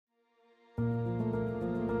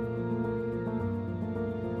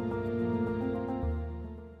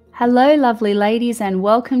Hello, lovely ladies, and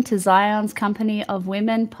welcome to Zion's Company of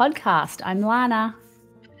Women podcast. I'm Lana.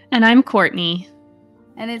 And I'm Courtney.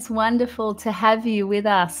 And it's wonderful to have you with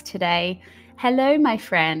us today. Hello, my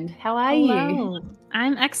friend. How are Hello. you?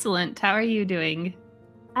 I'm excellent. How are you doing?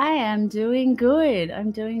 I am doing good.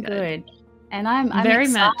 I'm doing good. And I'm very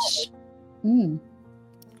excited. much.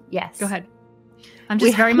 Yes. Go ahead. I'm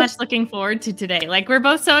just very much looking forward to today. Like, we're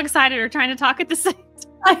both so excited. We're trying to talk at the same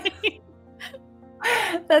time.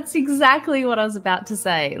 That's exactly what I was about to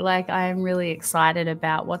say. Like, I am really excited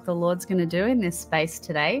about what the Lord's going to do in this space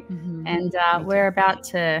today. And we're about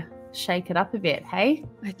to shake it up a bit, hey?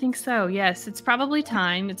 I think so, yes. It's probably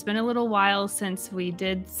time. It's been a little while since we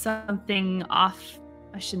did something off.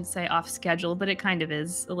 I shouldn't say off schedule, but it kind of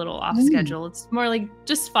is a little off schedule. It's more like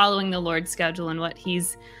just following the Lord's schedule and what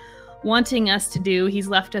he's wanting us to do. He's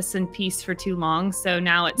left us in peace for too long. So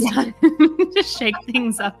now it's time to shake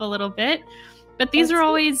things up a little bit. But these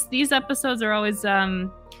episodes are always, they're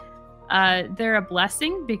a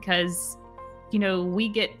blessing because, you know, we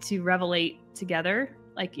get to revelate together,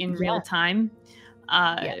 like in real time.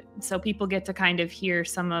 So people get to kind of hear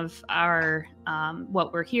some of our,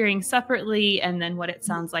 what we're hearing separately, and then what it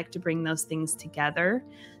sounds like to bring those things together.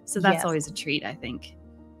 So that's always a treat, I think.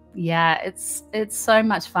 Yeah, it's so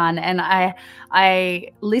much fun. And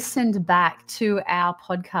I listened back to our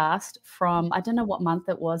podcast from, I don't know what month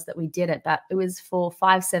it was that we did it, but it was for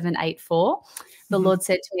 5784. The Lord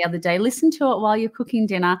said to me the other day, listen to it while you're cooking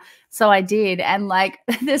dinner. So I did. And like,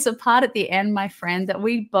 there's a part at the end, my friend, that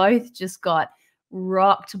we both just got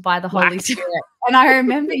rocked by the Holy Spirit. And I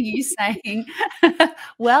remember you saying,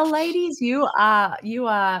 well, ladies, you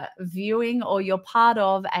are viewing, or you're part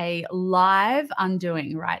of a live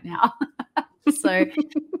undoing right now. So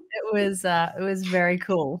it was very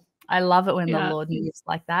cool. I love it when the Lord moves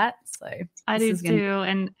like that. So I do too.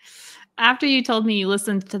 And after you told me you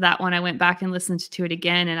listened to that one, I went back and listened to it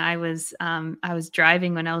again. And I was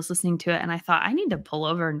driving when I was listening to it, and I thought, I need to pull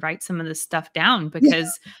over and write some of this stuff down,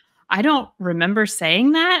 because I don't remember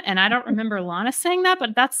saying that, and I don't remember Lana saying that,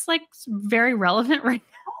 but that's like very relevant right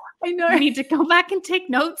now. I know. I need to go back and take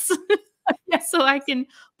notes so I can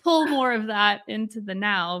pull more of that into the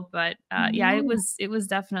now. But it was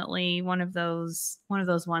definitely one of those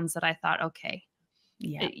ones that I thought, okay,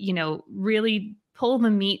 you know, really pull the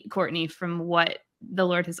meat, Courtney, from what the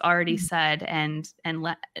Lord has already said, and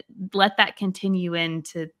let that continue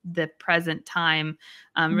into the present time.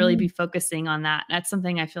 Really be focusing on that. That's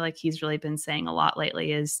something I feel like he's really been saying a lot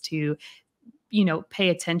lately, is to, you know, pay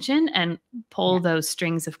attention and pull those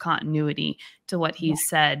strings of continuity to what he's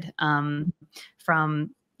said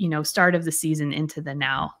from, you know, start of the season into the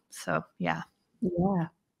now. So yeah,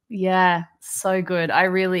 so good. I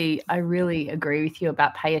really agree with you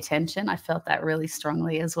about pay attention. I felt that really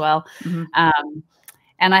strongly as well.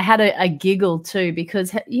 And I had a giggle too,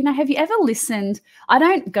 because, you know, have you ever listened? I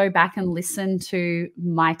don't go back and listen to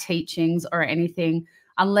my teachings or anything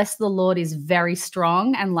unless the Lord is very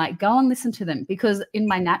strong, and like, go and listen to them, because in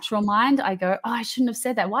my natural mind, I go, oh, I shouldn't have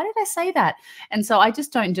said that. Why did I say that? And so I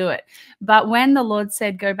just don't do it. But when the Lord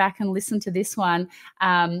said, go back and listen to this one,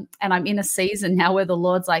 and I'm in a season now where the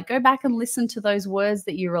Lord's like, go back and listen to those words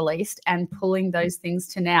that you released, and pulling those things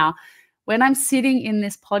to now. When I'm sitting in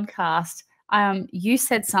this podcast, you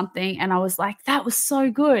said something and I was like, that was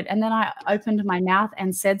so good. And then I opened my mouth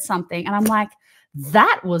and said something, and I'm like,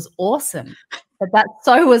 that was awesome. But that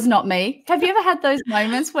so was not me. Have you ever had those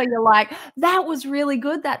moments where you're like, that was really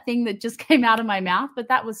good, that thing that just came out of my mouth, but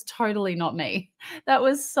that was totally not me. That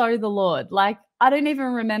was so the Lord. Like, I don't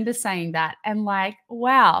even remember saying that. And like,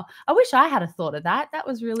 wow, I wish I had a thought of that. That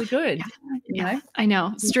was really good. You know? I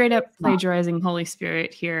know. Straight up plagiarizing Holy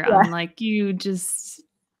Spirit here. I'm like, you just...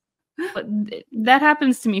 But that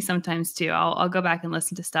happens to me sometimes too. I'll go back and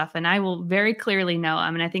listen to stuff, and I will very clearly know. I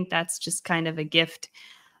mean, I think that's just kind of a gift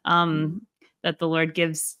that the Lord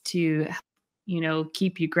gives to, you know,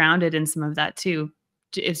 keep you grounded in some of that too.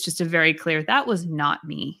 It's just a very clear, that was not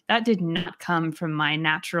me. That did not come from my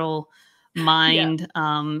natural mind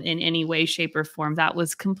in any way, shape, or form. That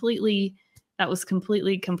was completely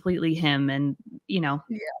him. And, you know,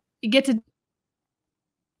 you get to,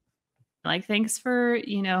 like, thanks for,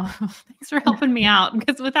 you know, thanks for helping me out,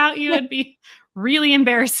 because without you, it'd be really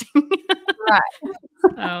embarrassing. Right.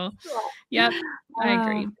 So, yep, I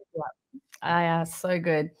agree. So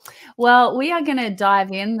good. Well, we are going to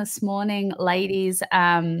dive in this morning, ladies.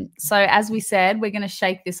 So as we said, we're going to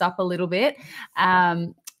shake this up a little bit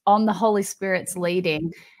on the Holy Spirit's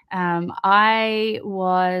leading. I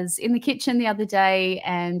was in the kitchen the other day,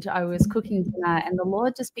 and I was cooking dinner, and the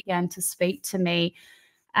Lord just began to speak to me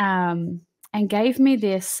and gave me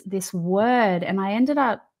this word, and I ended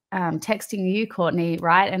up texting you, Courtney,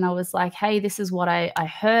 right? And I was like, hey, this is what I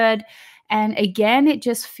heard. And again, it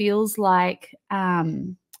just feels like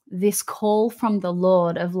this call from the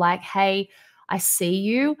Lord of like, hey, I see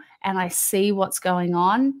you and I see what's going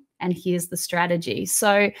on, and here's the strategy.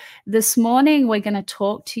 So this morning, we're going to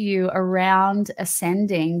talk to you around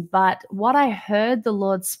ascending. But what I heard the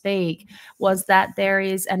Lord speak was that there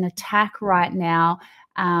is an attack right now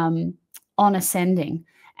on ascending.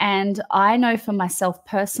 And I know for myself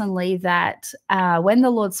personally that when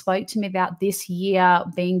the Lord spoke to me about this year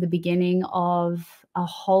being the beginning of a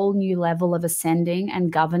whole new level of ascending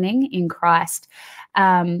and governing in Christ,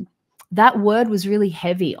 that word was really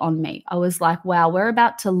heavy on me. I was like, wow, we're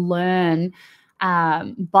about to learn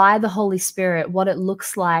by the Holy Spirit what it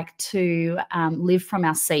looks like to live from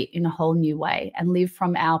our seat in a whole new way and live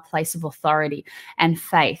from our place of authority and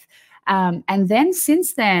faith. And then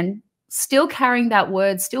since then, still carrying that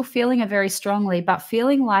word, still feeling it very strongly, but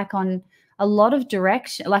feeling like on a lot of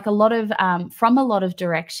direction, like a lot of from a lot of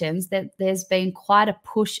directions, that there's been quite a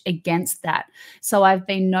push against that. So I've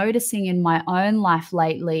been noticing in my own life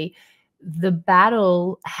lately, the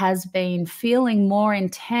battle has been feeling more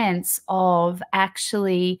intense of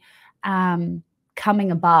actually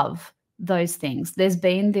coming above those things. There's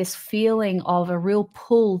been this feeling of a real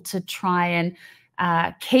pull to try and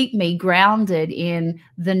keep me grounded in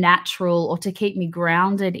the natural, or to keep me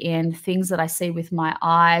grounded in things that I see with my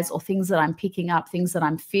eyes, or things that I'm picking up, things that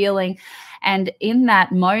I'm feeling. And in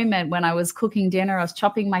that moment when I was cooking dinner, I was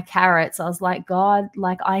chopping my carrots, I was like, God,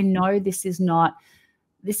 like, I know this is not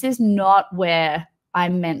where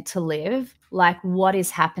I'm meant to live. Like, what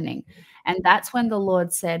is happening? And that's when the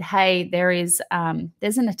Lord said, hey, there's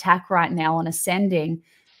an attack right now on ascending.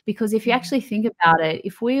 Because if you actually think about it,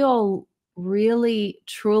 if we all really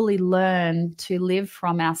truly learn to live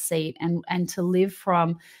from our seat and to live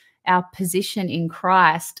from our position in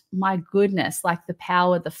Christ, my goodness, like the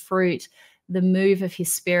power, the fruit, the move of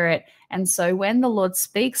his Spirit. And so when the Lord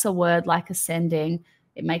speaks a word like ascending,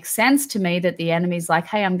 it makes sense to me that the enemy's like,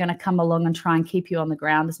 hey, I'm going to come along and try and keep you on the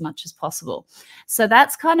ground as much as possible. So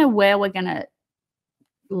that's kind of where we're going to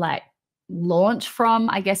like launch from,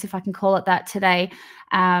 I guess, if I can call it that today.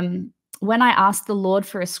 When I asked the Lord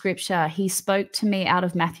for a scripture, he spoke to me out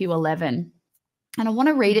of Matthew 11. And I want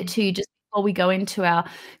to read it to you just before we go into our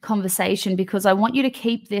conversation, because I want you to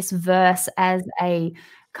keep this verse as a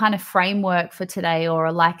kind of framework for today,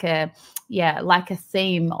 or like a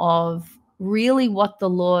theme of really what the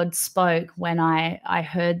Lord spoke when I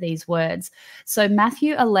heard these words. So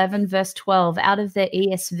Matthew 11 verse 12 out of the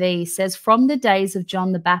ESV says, from the days of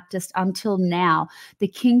John the Baptist until now, the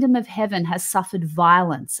kingdom of heaven has suffered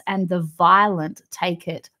violence, and the violent take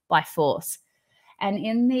it by force. And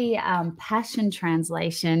in the Passion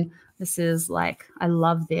Translation, this is like, I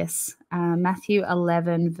love this. Matthew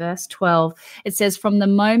 11, verse 12. It says, from the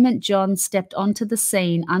moment John stepped onto the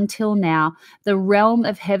scene until now, the realm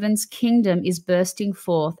of heaven's kingdom is bursting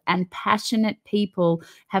forth, and passionate people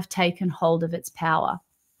have taken hold of its power.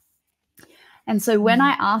 And so when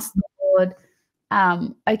I asked the Lord,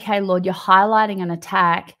 okay, Lord, you're highlighting an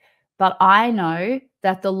attack, but I know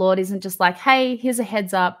that the Lord isn't just like, hey, here's a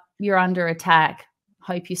heads up, you're under attack,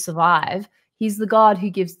 hope you survive. He's the God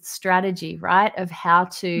who gives the strategy, right, of how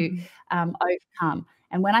to overcome.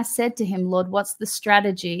 And when I said to him, Lord, what's the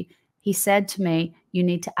strategy? He said to me, you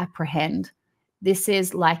need to apprehend. This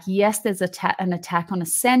is like, yes, there's an attack on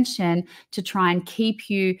ascension to try and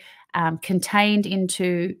keep you contained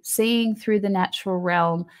into seeing through the natural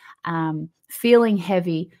realm, feeling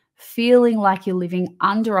heavy, feeling like you're living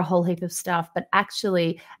under a whole heap of stuff. But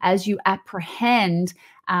actually, as you apprehend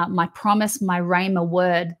my promise, my rhema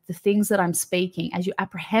word, the things that I'm speaking, as you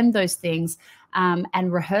apprehend those things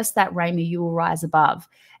and rehearse that rhema, you will rise above.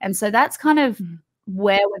 And so that's kind of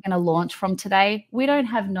where we're going to launch from today. We don't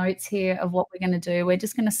have notes here of what we're going to do. We're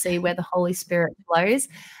just going to see where the Holy Spirit flows.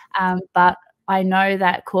 But I know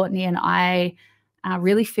that Courtney and I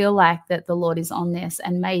really feel like that the Lord is on this,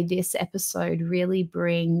 and may this episode really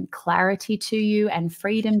bring clarity to you and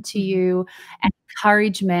freedom to you and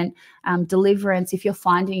encouragement, deliverance, if you're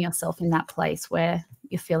finding yourself in that place where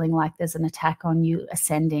you're feeling like there's an attack on you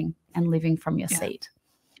ascending and living from your seat.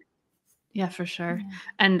 Yeah, for sure.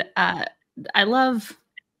 And I love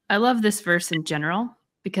this verse in general,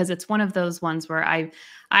 because it's one of those ones where I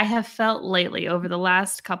have felt lately, over the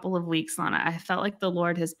last couple of weeks, Lana, I felt like the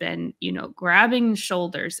Lord has been, grabbing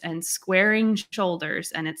shoulders and squaring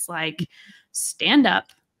shoulders. And it's like, stand up,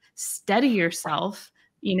 steady yourself.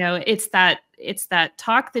 It's that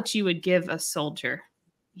talk that you would give a soldier,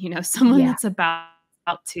 someone that's about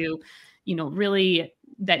to, really,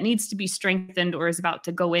 that needs to be strengthened, or is about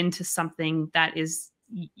to go into something that is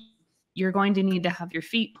you're going to need to have your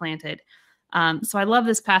feet planted. So I love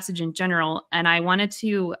this passage in general. And I wanted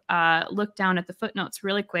to look down at the footnotes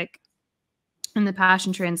really quick in the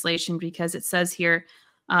Passion Translation, because it says here,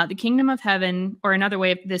 the kingdom of heaven, or another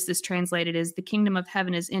way of this is translated, is the kingdom of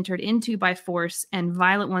heaven is entered into by force, and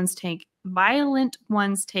violent ones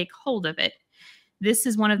take hold of it. This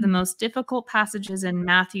is one of the most difficult passages in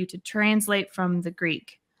Matthew to translate from the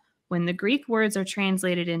Greek. When the Greek words are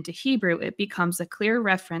translated into Hebrew, it becomes a clear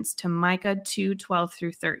reference to Micah 2:12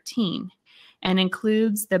 through 13, and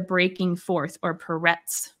includes the breaking forth, or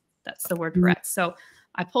peretz. That's the word peretz. So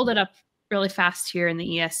I pulled it up really fast here in the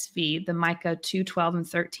ESV, the Micah 2:12 and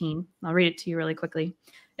 13. I'll read it to you really quickly.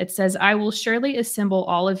 It says, I will surely assemble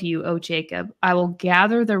all of you, O Jacob. I will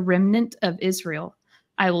gather the remnant of Israel.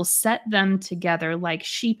 I will set them together like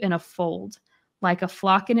sheep in a fold, like a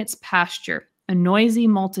flock in its pasture, a noisy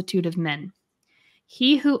multitude of men.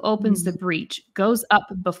 He who opens the breach goes up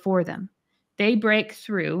before them. They break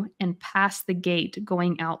through and pass the gate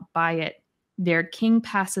going out by it. Their king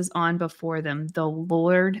passes on before them, the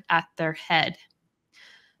Lord at their head.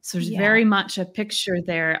 So there's very much a picture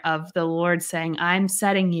there of the Lord saying, I'm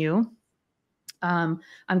setting you. I'm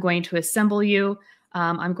going to assemble you.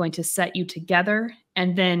 I'm going to set you together.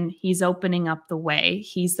 And then he's opening up the way.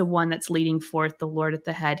 He's the one that's leading forth, the Lord at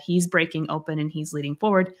the head. He's breaking open and he's leading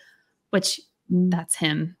forward, which that's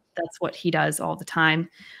him. That's what he does all the time.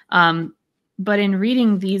 But in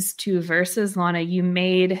reading these two verses, Lana, you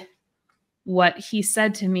made what he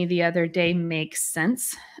said to me the other day make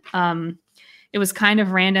sense. It was kind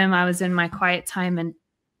of random. I was in my quiet time, and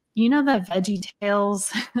you know the Veggie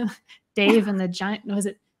Tales, Dave and the Giant, was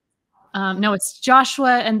it? No, it's Josh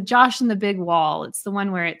and the Big Wall. It's the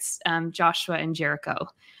one where it's Joshua and Jericho.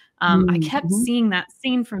 I kept seeing that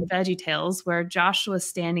scene from Veggie Tales where Joshua's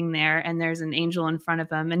standing there and there's an angel in front of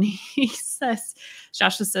him, and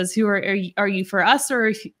Joshua says, "Who are you for us,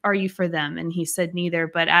 or are you for them?" And he said, "Neither,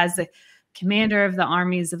 but as the commander of the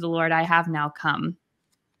armies of the Lord, I have now come."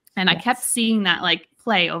 And I kept seeing that like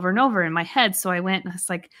play over and over in my head. So I went and I was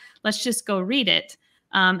like, let's just go read it.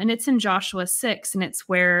 And it's in Joshua 6, and it's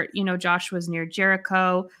where, Joshua's near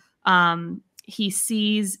Jericho. He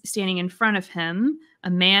sees standing in front of him a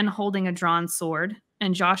man holding a drawn sword.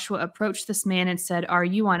 And Joshua approached this man and said, "Are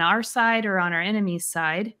you on our side or on our enemy's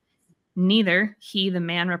side?" "Neither," the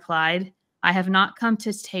man replied. "I have not come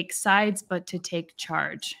to take sides, but to take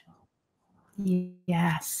charge."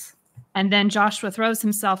 Yes. And then Joshua throws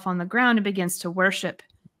himself on the ground and begins to worship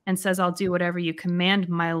and says, "I'll do whatever you command,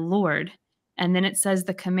 my Lord." And then it says,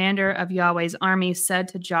 the commander of Yahweh's army said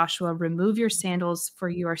to Joshua, "Remove your sandals, for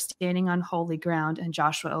you are standing on holy ground." And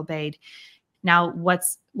Joshua obeyed. Now, what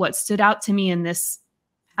stood out to me in this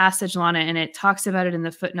passage, Lana, and it talks about it in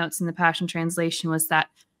the footnotes in the Passion Translation, was that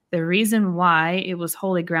the reason why it was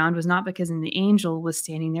holy ground was not because the angel was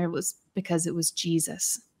standing there, it was because it was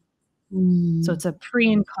Jesus. So it's a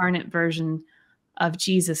pre-incarnate version of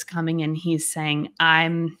Jesus coming in. He's saying,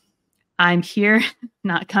 I'm here,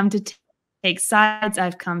 not come to take sides.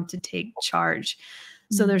 I've come to take charge.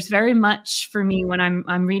 So there's very much for me when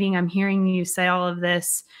I'm reading, I'm hearing you say all of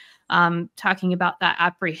this, talking about that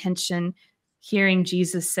apprehension, hearing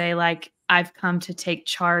Jesus say, like, I've come to take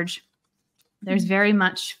charge. There's very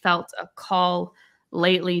much felt a call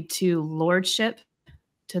lately to lordship,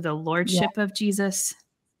 to the lordship of Jesus.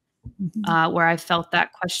 Where I felt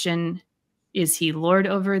that question, is he Lord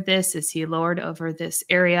over this? Is he Lord over this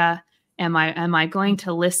area? Am I going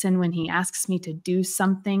to listen when he asks me to do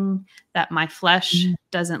something that my flesh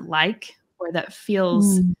doesn't like, or that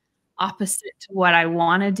feels opposite to what I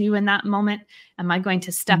want to do in that moment? Am I going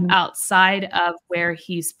to step outside of where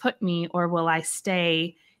he's put me, or will I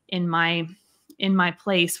stay in my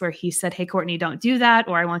place where he said, "Hey, Courtney, don't do that,"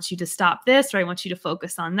 or "I want you to stop this," or "I want you to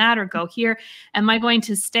focus on that," or "go here"? Am I going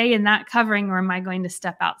to stay in that covering, or am I going to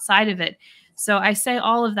step outside of it? So I say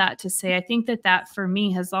all of that to say, I think that for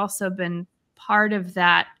me has also been part of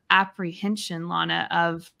that apprehension, Lana,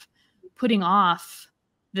 of putting off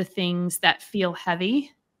the things that feel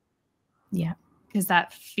heavy. Yeah. Because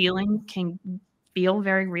that feeling can feel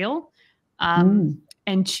very real. And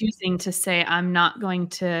choosing to say, I'm not going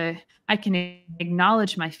to, I can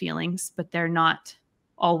acknowledge my feelings, but they're not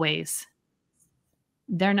always.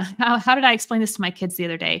 They're not. How did I explain this to my kids the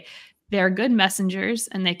other day? They're good messengers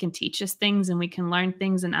and they can teach us things and we can learn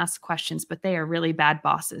things and ask questions, but they are really bad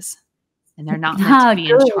bosses and they're not meant to be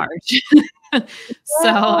in charge. So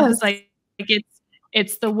I was like,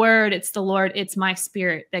 it's the word, it's the Lord, it's my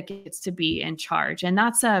spirit that gets to be in charge. And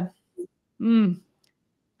that's a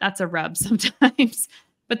rub sometimes.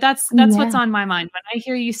 But that's what's on my mind. When I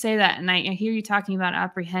hear you say that, and I hear you talking about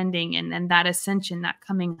apprehending and that ascension, that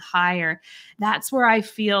coming higher, that's where I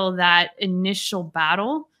feel that initial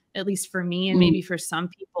battle, at least for me and maybe for some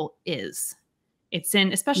people, is. It's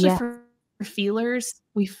in, especially for feelers,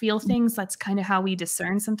 we feel things. That's kind of how we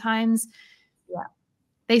discern sometimes. Yeah.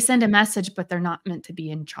 They send a message, but they're not meant to be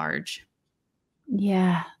in charge.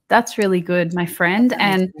 Yeah, that's really good, my friend.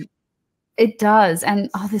 And it does. And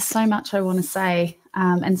there's so much I want to say,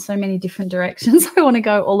 and so many different directions I want to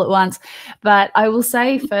go all at once. But I will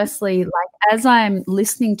say, firstly, like as I'm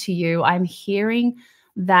listening to you, I'm hearing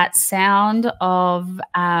that sound of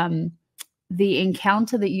the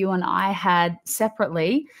encounter that you and I had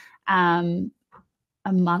separately a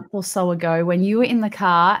month or so ago when you were in the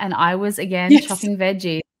car and I was again chopping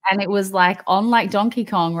veggies, and it was like on like Donkey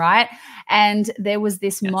Kong, right? And there was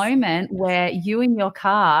this moment where you in your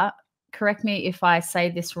car, correct me if I say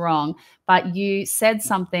this wrong, but you said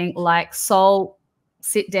something like, soul,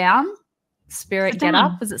 sit down, spirit, get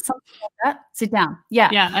up. Was it something like that? Sit down. Yeah.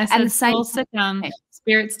 Yeah. I said, and the same, soul, sit down,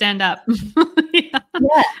 spirit, stand up.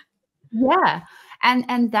 Yeah.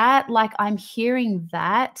 And that, like, I'm hearing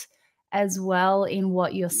that as well in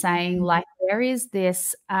what you're saying. Like there is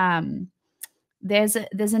this, there's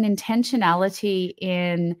an intentionality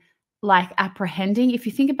in like apprehending. If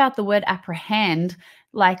you think about the word apprehend,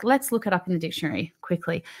 like let's look it up in the dictionary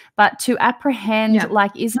quickly. But to apprehend,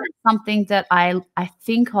 like, isn't something that I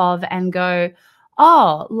think of and go,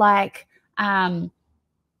 oh, like, I'll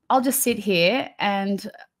just sit here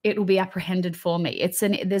and it will be apprehended for me.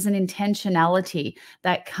 There's an intentionality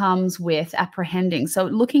that comes with apprehending. So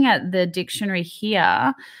looking at the dictionary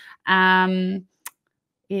here,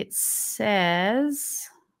 it says,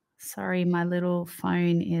 sorry, my little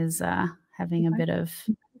phone is having a bit of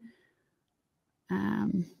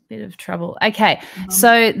trouble. Okay,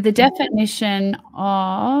 so the definition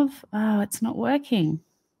of, it's not working.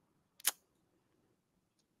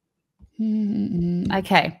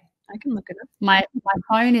 Okay. I can look it up. My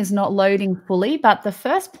phone is not loading fully, but the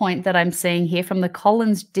first point that I'm seeing here from the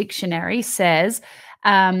Collins Dictionary says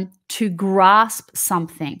to grasp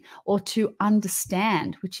something or to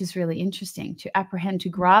understand, which is really interesting. To apprehend, to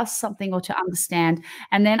grasp something or to understand.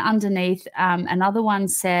 And then underneath, another one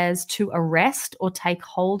says to arrest or take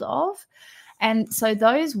hold of. And so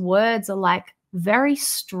those words are like very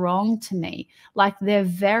strong to me. Like they're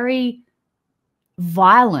very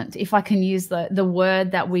violent, if I can use the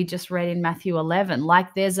word that we just read in Matthew 11.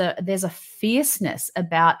 Like there's a fierceness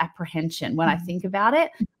about apprehension when I think about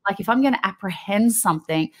it. Like if I'm going to apprehend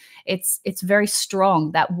something, it's very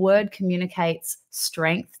strong. That word communicates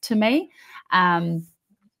strength to me. And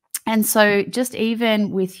so just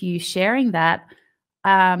even with you sharing that,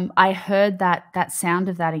 I heard that sound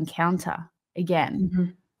of that encounter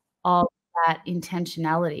again, of that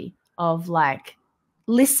intentionality of like,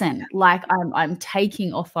 listen, like I'm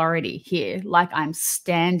taking authority here, like I'm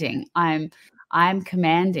standing, I'm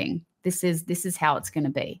commanding. This is how it's going to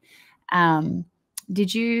be.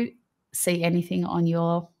 Did you see anything on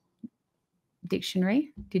your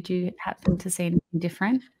dictionary? Did you happen to see anything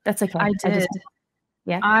different? That's okay. I did.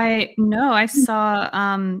 I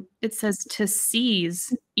saw it says to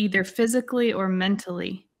seize either physically or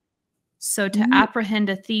mentally. So to apprehend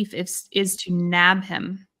a thief is to nab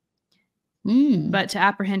him. But to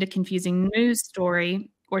apprehend a confusing news story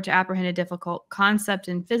or to apprehend a difficult concept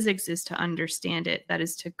in physics is to understand it. That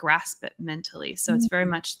is to grasp it mentally. So it's very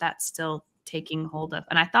much that still taking hold of.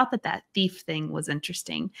 And I thought that thief thing was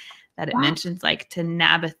interesting, that it mentions like to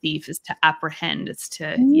nab a thief is to apprehend. It's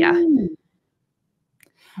to,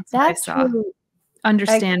 That's what I saw. Really,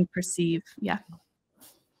 understand, perceive. Yeah.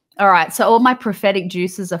 All right. So all my prophetic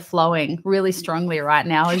juices are flowing really strongly right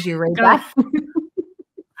now as you read that.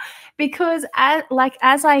 Because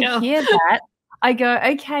as I hear that, I go,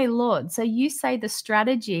 okay, Lord, so you say the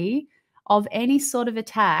strategy of any sort of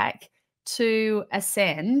attack to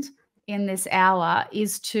ascend in this hour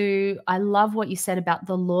is to, I love what you said about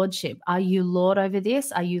the lordship. Are you Lord over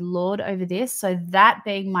this? Are you Lord over this? So that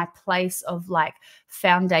being my place of like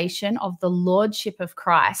foundation of the lordship of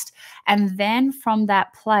Christ. And then from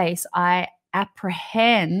that place, I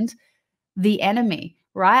apprehend the enemy,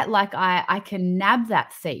 right? Like I can nab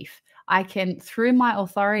that thief. I can, through my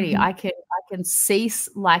authority, I can cease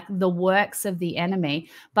like the works of the enemy.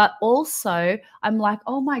 But also I'm like,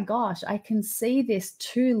 oh my gosh, I can see this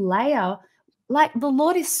 2-layer. Like the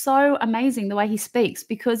Lord is so amazing the way he speaks,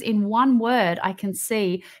 because in one word I can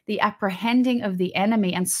see the apprehending of the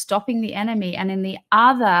enemy and stopping the enemy. And in the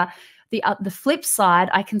other, the flip side,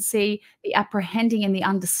 I can see the apprehending and the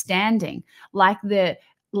understanding, like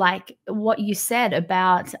what you said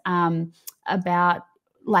about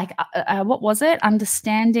what was it?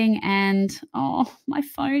 Understanding and, oh, my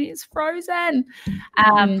phone is frozen.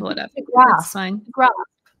 Pull it up. To grasp. That's fine. Grasp.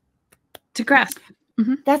 To grasp.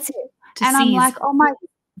 Mm-hmm. That's it. To and seize. I'm like, oh my,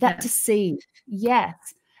 that Yeah. to see. Yes.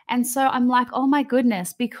 And so I'm like, oh my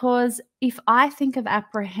goodness, because if I think of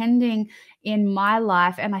apprehending in my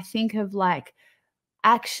life and I think of like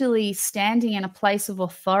actually standing in a place of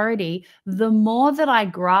authority, the more that I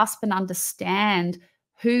grasp and understand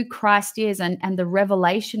who Christ is and the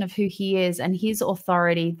revelation of who he is and his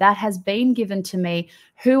authority that has been given to me,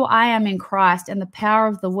 who I am in Christ and the power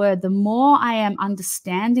of the word, the more I am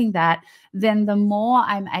understanding that, then the more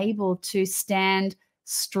I'm able to stand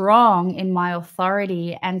strong in my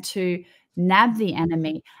authority and to nab the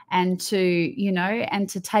enemy and to, and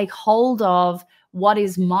to take hold of what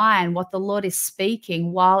is mine, what the Lord is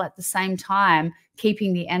speaking, while at the same time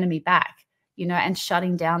keeping the enemy back, and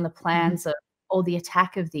shutting down the plans of or the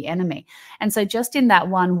attack of the enemy. And so just in that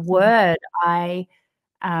one word, I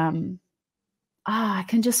can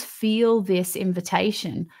just feel this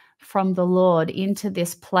invitation from the Lord into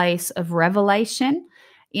this place of revelation,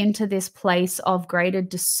 into this place of greater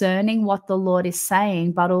discerning what the Lord is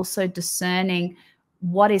saying, but also discerning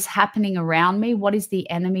what is happening around me, what is the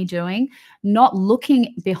enemy doing, not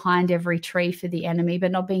looking behind every tree for the enemy,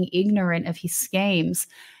 but not being ignorant of his schemes.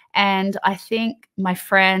 And I think, my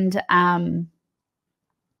friend,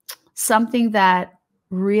 something that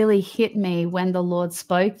really hit me when the Lord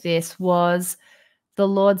spoke this was the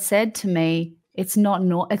Lord said to me, it's not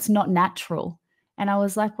natural. And I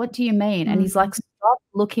was like, what do you mean? And he's like, stop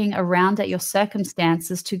looking around at your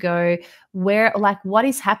circumstances to go, what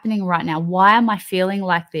is happening right now? Why am I feeling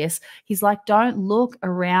like this? He's like, don't look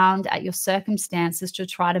around at your circumstances to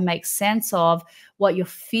try to make sense of what you're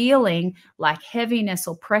feeling, like heaviness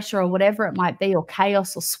or pressure or whatever it might be, or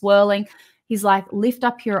chaos or swirling. He's like, lift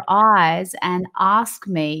up your eyes and ask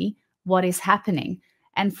me what is happening.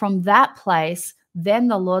 And from that place, then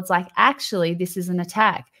the Lord's like, actually, this is an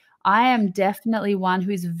attack. I am definitely one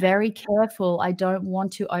who's very careful. I don't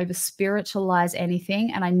want to over spiritualize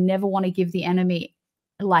anything, and I never want to give the enemy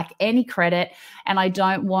like any credit. And I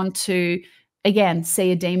don't want to, again,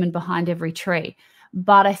 see a demon behind every tree.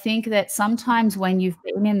 But I think that sometimes when you've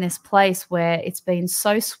been in this place where it's been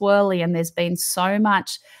so swirly and there's been so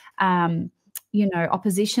much,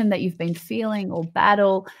 opposition that you've been feeling or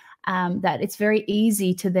battle, that it's very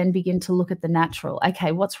easy to then begin to look at the natural.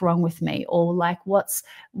 Okay, what's wrong with me? Or like, what's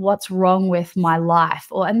wrong with my life?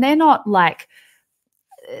 And they're not like,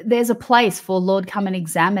 there's a place for Lord, come and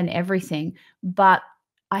examine everything. But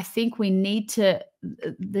I think we need to,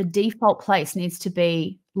 the default place needs to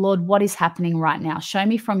be, Lord, what is happening right now? Show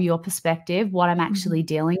me from your perspective what I'm actually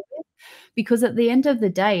dealing with. Because at the end of the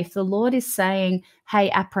day, if the Lord is saying, hey,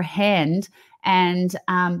 apprehend, and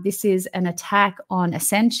this is an attack on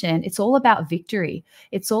ascension, it's all about victory.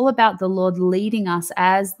 It's all about the Lord leading us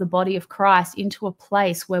as the body of Christ into a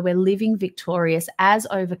place where we're living victorious as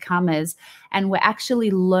overcomers, and we're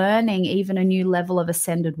actually learning even a new level of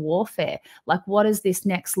ascended warfare. Like, what does this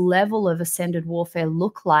next level of ascended warfare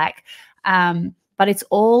look like? But it's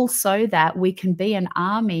all so that we can be an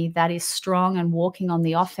army that is strong and walking on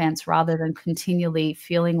the offense rather than continually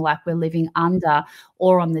feeling like we're living under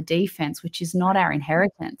or on the defense, which is not our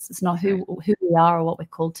inheritance. It's not who we are or what we're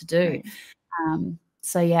called to do.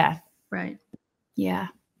 So, yeah. Right. Yeah.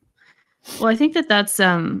 Well, I think that's,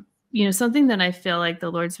 something that I feel like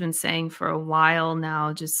the Lord's been saying for a while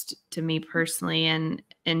now, just to me personally and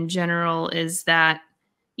in general, is that,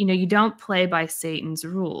 you don't play by Satan's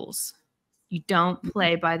rules. You don't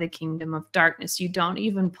play by the kingdom of darkness. You don't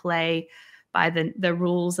even play by the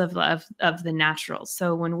rules of the natural.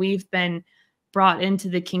 So when we've been brought into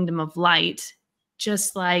the kingdom of light,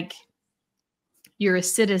 just like you're a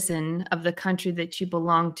citizen of the country that you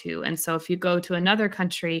belong to. And so if you go to another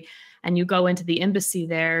country and you go into the embassy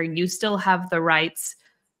there, you still have the rights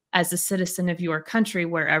as a citizen of your country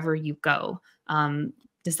wherever you go.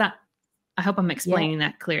 I hope I'm explaining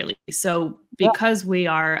that clearly. So because we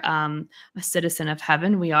are a citizen of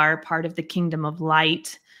heaven, we are part of the kingdom of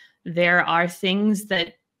light. There are things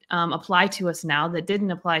that apply to us now that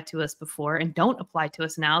didn't apply to us before, and don't apply to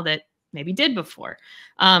us now that maybe did before.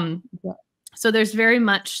 So there's very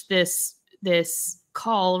much this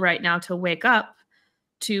call right now to wake up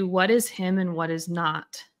to what is him and what is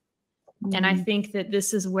not. And I think that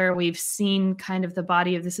this is where we've seen kind of the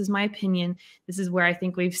body of, this is my opinion, this is where I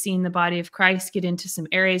think we've seen the body of Christ get into some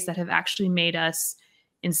areas that have actually made us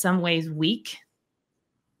in some ways weak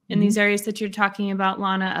in these areas that you're talking about,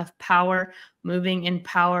 Lana, of power, moving in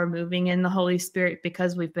the Holy Spirit,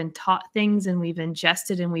 because we've been taught things and we've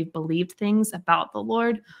ingested and we've believed things about the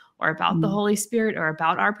Lord or about the Holy Spirit or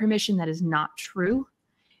about our permission that is not true.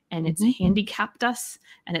 And it's handicapped us,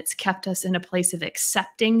 and it's kept us in a place of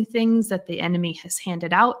accepting things that the enemy has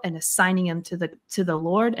handed out and assigning them to the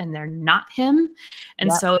Lord, and they're not him.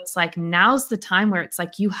 And so it's like, now's the time where it's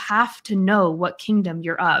like, you have to know what kingdom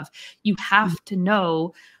you're of. You have to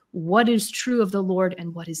know what is true of the Lord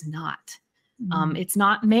and what is not. It's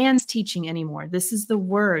not man's teaching anymore. This is the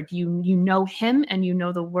word. You know him, and you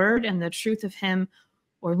know the word and the truth of him,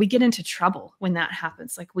 or we get into trouble when that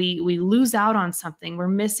happens. Like we lose out on something. We're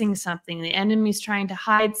missing something. The enemy's trying to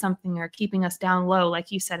hide something or keeping us down low,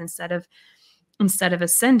 like you said, instead of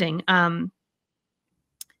ascending. And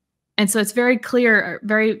so it's very clear,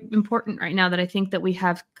 very important right now that I think that we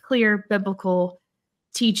have clear biblical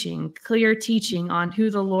teaching, clear teaching on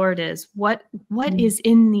who the Lord is, what is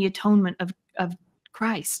in the atonement of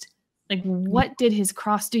Christ. Like, what did his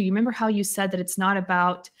cross do? You remember how you said that it's not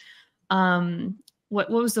about, what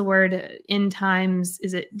was the word, end times?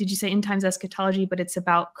 Did you say end times eschatology? But it's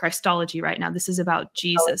about Christology right now. This is about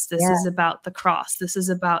Jesus. This is about the cross. This is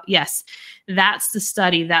about, yes, that's the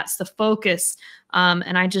study. That's the focus.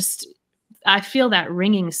 And I feel that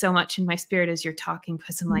ringing so much in my spirit as you're talking,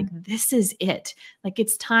 because I'm like, this is it. Like,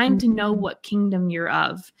 it's time to know what kingdom you're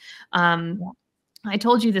of. I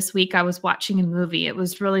told you this week I was watching a movie. It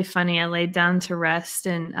was really funny. I laid down to rest,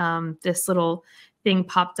 and this little thing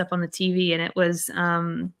popped up on the TV, and it was,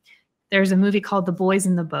 there's a movie called The Boys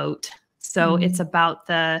in the Boat. So it's about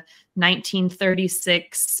the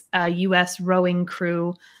 1936 U.S. rowing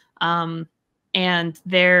crew. And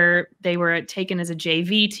they were taken as a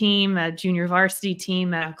JV team, a junior varsity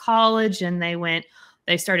team at a college, and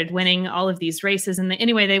they started winning all of these races. And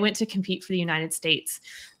anyway, they went to compete for the United States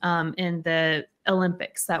in the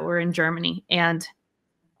Olympics that were in Germany. And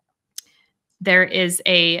there is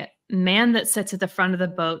a man that sits at the front of the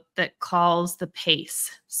boat that calls the pace.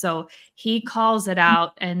 So he calls it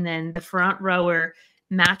out, and then the front rower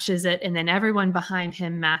matches it, and then everyone behind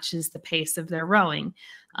him matches the pace of their rowing.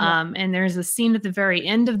 And there's a scene at the very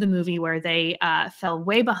end of the movie where they fell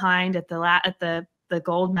way behind at the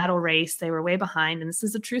gold medal race. They were way behind, and this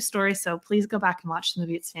is a true story, so please go back and watch the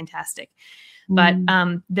movie. It's fantastic. But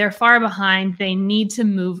they're far behind. They need to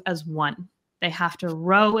move as one. They have to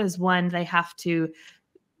row as one. They have to,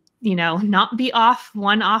 not be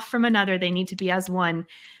one off from another. They need to be as one.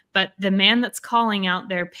 But the man that's calling out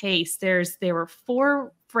their pace, there were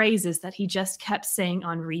 4 phrases that he just kept saying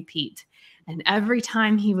on repeat. And every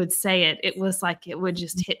time he would say it, it was like it would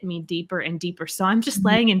just hit me deeper and deeper. So I'm just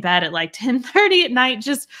laying in bed at like 10:30 at night,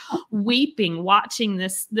 just weeping, watching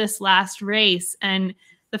this last race. And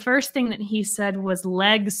the first thing that he said was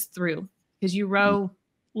legs through, because you row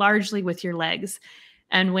largely with your legs.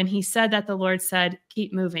 And when he said that, the Lord said,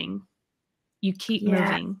 keep moving. You keep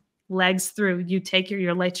moving. Legs through. You take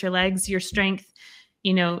your legs, your strength,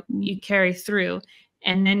 you carry through.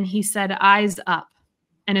 And then he said, eyes up.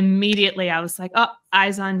 And immediately I was like, oh,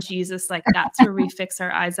 eyes on Jesus. Like, that's where we fix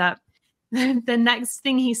our eyes up. The next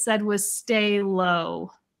thing he said was stay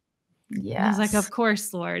low. Yeah. I was like, of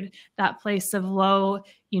course, Lord, that place of low,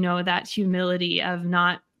 that humility of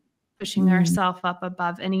not pushing ourselves up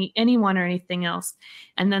above anyone or anything else.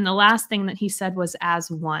 And then the last thing that he said was as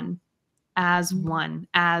one,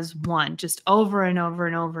 just over and over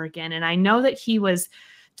and over again. And I know that he was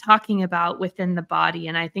talking about within the body.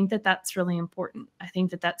 And I think that that's really important. I think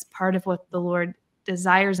that that's part of what the Lord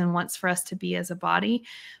desires and wants for us to be as a body.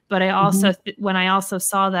 But I also, when I also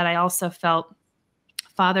saw that, I also felt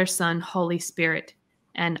Father, Son, Holy Spirit,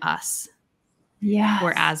 and us. Yeah.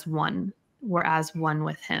 We're as one. We're as one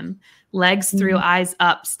with him. Legs through, eyes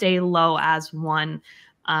up, stay low as one.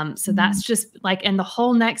 So that's just like, and the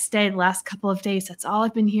whole next day, the last couple of days, that's all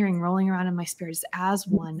I've been hearing rolling around in my spirit is as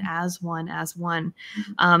one, as one, as one.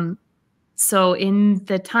 So in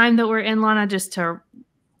the time that we're in, Lana, just to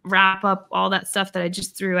wrap up all that stuff that I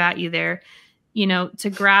just threw at you there, to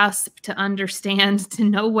grasp, to understand, to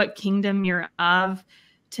know what kingdom you're of.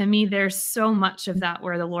 To me, there's so much of that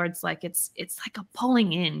where the Lord's like, it's like a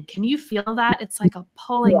pulling in. Can you feel that? It's like a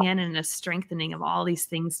pulling in and a strengthening of all these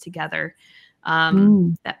things together.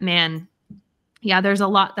 That man, there's a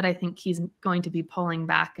lot that I think he's going to be pulling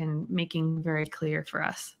back and making very clear for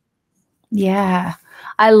us. Yeah,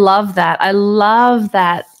 I love that. I love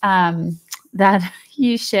that, that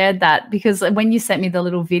you shared that, because when you sent me the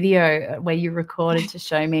little video where you recorded to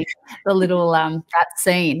show me the little, that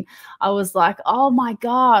scene, I was like, oh my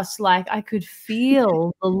gosh, like I could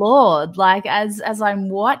feel the Lord, like as I'm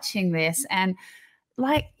watching this. And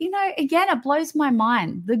like, again, it blows my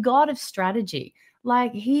mind. The God of strategy,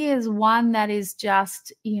 like he is one that is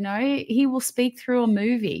just, he will speak through a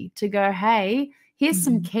movie to go, hey, Here's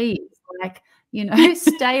some keys, like, you know,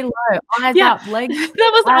 stay low, eyes up, legs.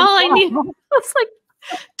 That was all I need. Up. It's like,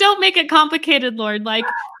 don't make it complicated, Lord. Like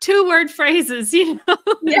 2-word phrases, you know,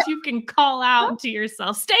 that you can call out to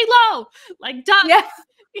yourself. Stay low, like duck. Yeah.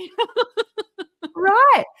 You know?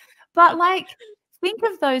 Right. But like, think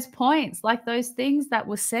of those points, like those things that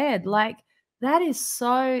were said, like that is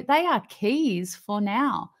so, they are keys for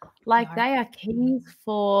now. Like they are keys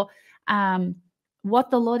for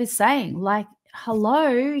what the Lord is saying. Like,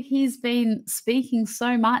 hello, he's been speaking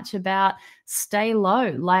so much about stay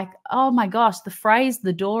low. Like, oh my gosh, the phrase,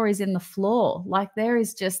 the door is in the floor. Like there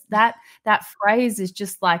is just that phrase is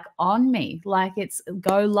just like on me. Like it's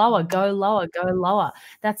go lower, go lower, go lower.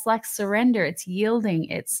 That's like surrender. It's yielding.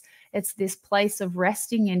 It's this place of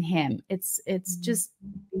resting in him. It's just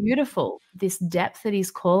beautiful, this depth that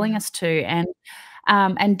he's calling us to.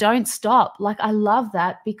 And don't stop. Like I love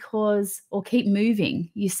that, because, or keep moving,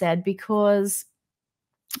 you said, because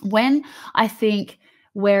when I think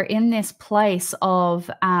we're in this place of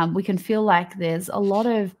we can feel like there's a lot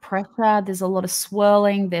of pressure, there's a lot of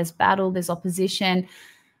swirling, there's battle, there's opposition.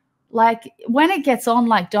 Like when it gets on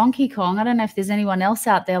like Donkey Kong, I don't know if there's anyone else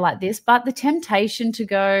out there like this, but the temptation to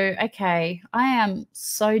go, okay, I am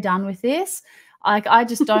so done with this. Like, I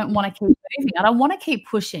just don't want to keep moving. I don't want to keep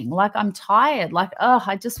pushing. Like, I'm tired. Like, oh,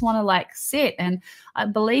 I just want to like sit. And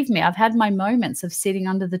believe me, I've had my moments of sitting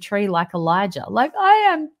under the tree like Elijah. Like, I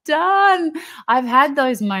am done. I've had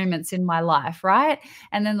those moments in my life, right?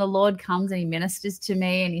 And then the Lord comes and he ministers to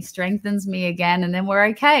me and he strengthens me again. And then we're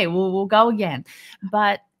okay. We'll go again.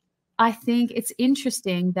 But I think it's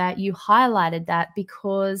interesting that you highlighted that,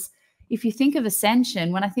 because if you think of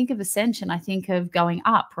ascension, when I think of ascension, I think of going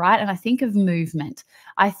up, right? And I think of movement.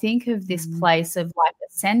 I think of this place of like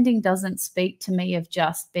ascending doesn't speak to me of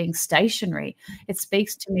just being stationary. It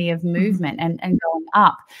speaks to me of movement and going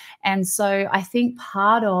up. And so I think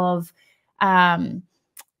part of,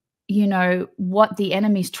 you know, what the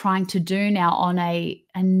enemy's trying to do now on a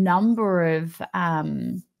number of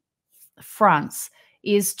fronts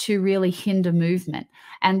is to really hinder movement.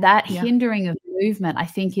 And that hindering of movement, I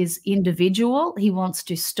think, is individual. He wants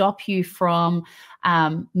to stop you from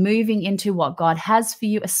moving into what God has for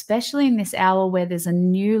you, especially in this hour where there's a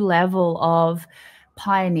new level of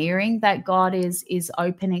pioneering that God is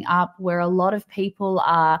opening up, where a lot of people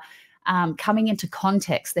are coming into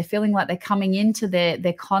context. They're feeling like they're coming into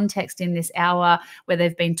their context in this hour where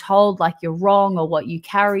they've been told like you're wrong, or what you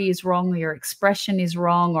carry is wrong, or your expression is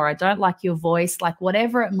wrong, or I don't like your voice, like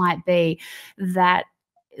whatever it might be. That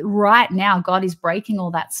right now God is breaking all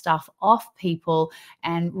that stuff off people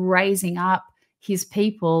and raising up his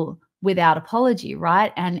people without apology,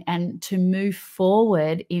 right? And to move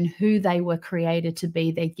forward in who they were created to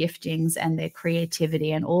be, their giftings and their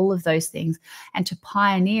creativity and all of those things, and to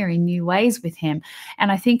pioneer in new ways with him. And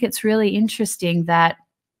I think it's really interesting that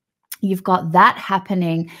you've got that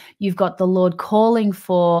happening. You've got the Lord calling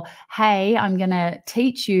for, hey, I'm going to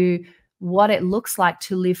teach you what it looks like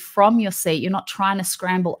to live from your seat. You're not trying to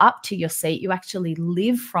scramble up to your seat. You actually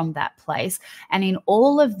live from that place. And in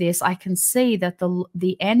all of this, I can see that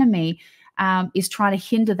the enemy is trying to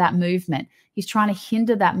hinder that movement. He's trying to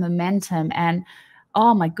hinder that momentum. And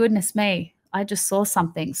oh my goodness me, I just saw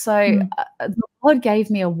something. So the Lord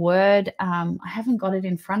gave me a word. I haven't got it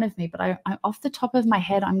in front of me, but I off the top of my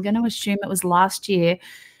head, I'm going to assume it was last year.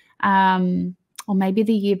 Or maybe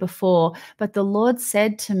the year before, but the Lord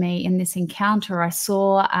said to me in this encounter, I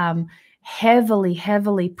saw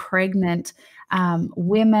heavily pregnant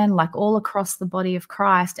women, like all across the body of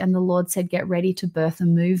Christ. And the Lord said, get ready to birth a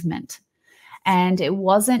movement. And it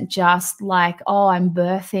wasn't just like, oh, I'm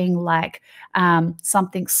birthing like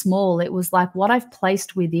something small. It was like, what I've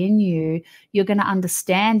placed within you, you're going to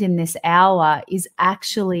understand in this hour is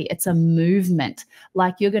actually, it's a movement.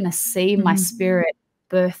 Like you're going to see my spirit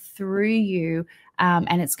birth through you,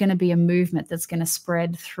 and it's going to be a movement that's going to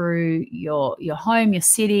spread through your home, your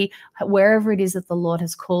city, wherever it is that the Lord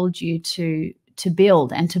has called you to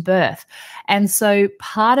build and to birth. And so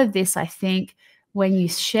part of this, I think, when you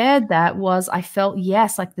shared that, was I felt,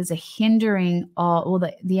 yes, like there's a hindering, or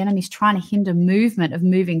the enemy's trying to hinder movement of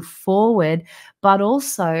moving forward. But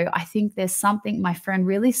also I think there's something, my friend,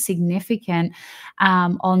 really significant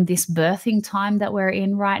on this birthing time that we're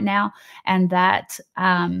in right now, and that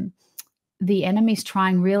the enemy's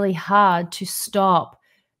trying really hard to stop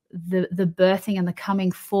the birthing and the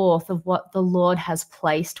coming forth of what the Lord has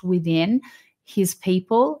placed within his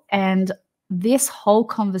people. And this whole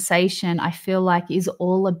conversation, I feel like, is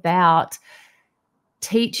all about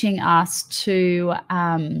teaching us to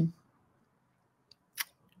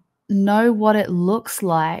know what it looks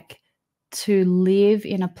like to live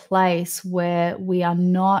in a place where we are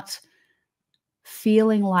not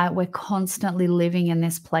feeling like we're constantly living in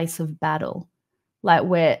this place of battle. Like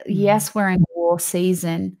yes, we're in war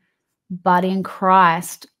season, but in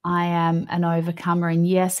Christ, I am an overcomer. And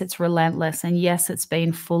yes, it's relentless. And yes, it's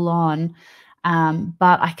been full on.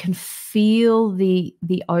 But I can feel the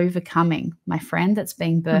overcoming, my friend, that's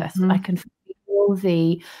being birthed. I can feel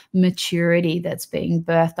the maturity that's being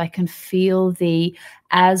birthed. I can feel the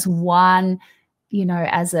as one, you know,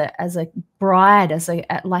 as a bride,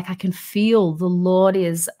 like I can feel the Lord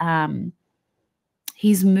is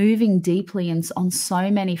he's moving deeply on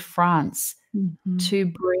so many fronts to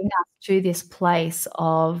bring us to this place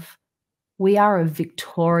of we are a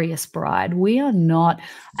victorious bride. We are not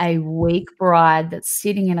a weak bride that's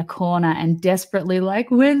sitting in a corner and desperately like,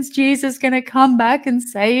 when's Jesus going to come back and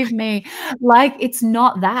save me? Like, it's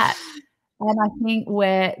not that. And I think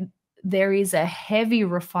where there is a heavy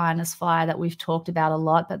refiner's fire that we've talked about a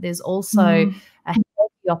lot, but there's also a heavy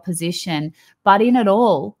opposition. But in it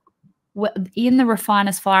all, in the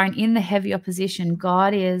refiner's fire and in the heavy opposition,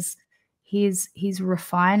 God is he's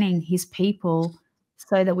refining his people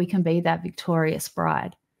so that we can be that victorious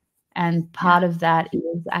bride. And part of that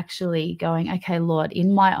is actually going, okay, Lord,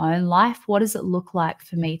 in my own life, what does it look like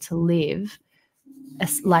for me to live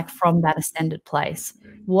like from that ascended place?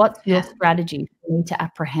 What's your strategy for me to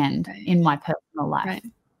apprehend in my personal life?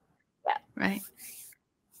 Right.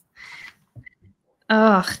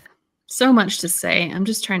 Oh, so much to say. I'm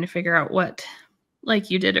just trying to figure out what, like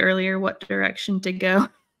you did earlier, what direction to go.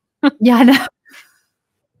 Yeah, I know.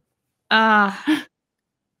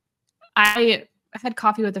 I had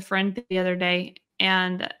coffee with a friend the other day,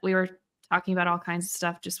 and we were talking about all kinds of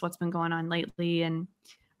stuff, just what's been going on lately. And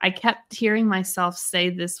I kept hearing myself say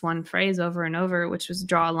this one phrase over and over, which was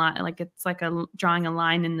draw a line. Like it's like drawing a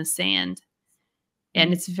line in the sand.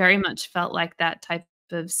 And it's very much felt like that type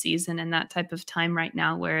of season and that type of time right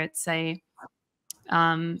now where it's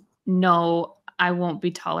no, I won't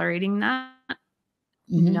be tolerating that.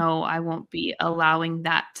 No, I won't be allowing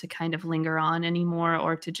that to kind of linger on anymore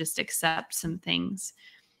or to just accept some things.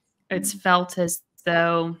 It's felt as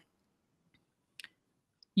though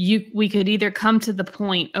we could either come to the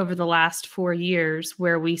point over the last 4 years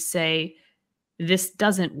where we say, this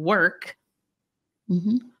doesn't work,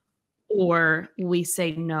 or we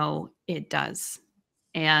say, no, it does.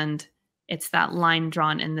 And it's that line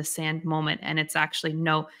drawn in the sand moment. And it's actually,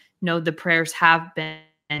 no, the prayers have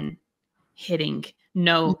been hitting.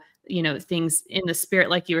 No, you know, things in the spirit,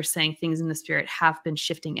 like you were saying, things in the spirit have been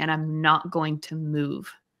shifting, and I'm not going to move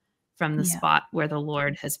from the spot where the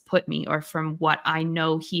Lord has put me or from what I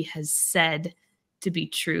know he has said to be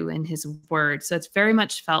true in his word. So it's very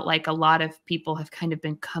much felt like a lot of people have kind of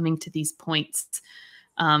been coming to these points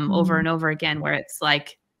over and over again, where it's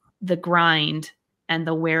like the grind and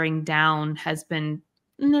the wearing down has been,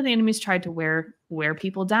 the enemy's tried to wear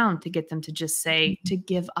people down to get them to just say, to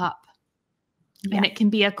give up. And it can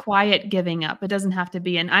be a quiet giving up. It doesn't have to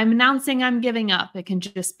be I'm announcing I'm giving up. It can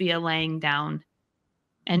just be a laying down.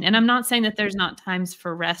 And I'm not saying that there's not times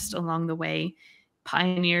for rest along the way.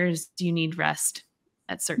 Pioneers, you need rest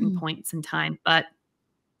at certain points in time. But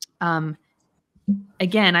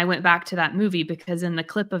again, I went back to that movie because in the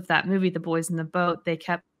clip of that movie, The Boys in the Boat, they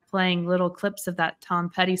kept playing little clips of that Tom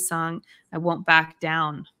Petty song, I Won't Back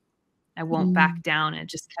Down. I won't back down. It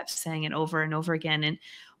just kept saying it over and over again. And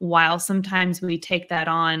while sometimes we take that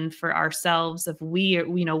on for ourselves, if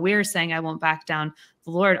we're saying I won't back down,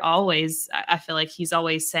 the Lord always, I feel like he's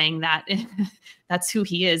always saying that. That's who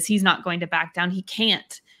he is. He's not going to back down. He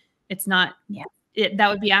can't. It's not, that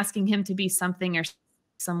would be asking him to be something or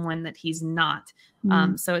someone that he's not.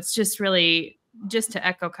 So it's just really, just to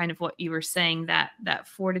echo kind of what you were saying, that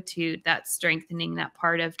fortitude, that strengthening, that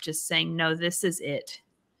part of just saying, no, this is it.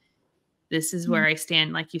 This is where I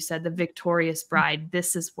stand. Like you said, the victorious bride,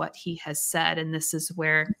 this is what he has said. And this is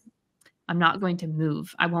where I'm not going to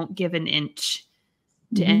move. I won't give an inch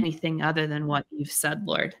to anything other than what you've said,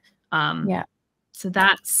 Lord. So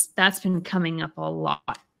that's been coming up a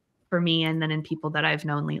lot for me. And then in people that I've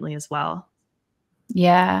known lately as well.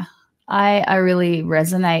 Yeah, I really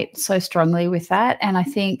resonate so strongly with that. And I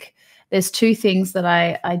think there's two things that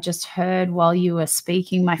I just heard while you were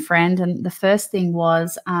speaking, my friend. And the first thing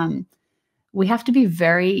was, we have to be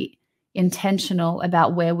very intentional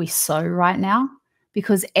about where we sow right now,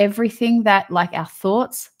 because everything that, like our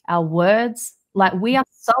thoughts, our words, like we are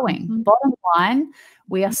sowing. Bottom line,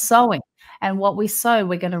 we are sowing. And what we sow,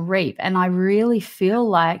 we're going to reap. And I really feel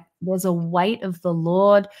like there's a weight of the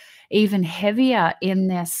Lord even heavier in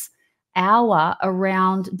this hour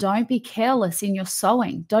around, don't be careless in your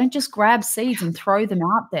sowing. Don't just grab seeds and throw them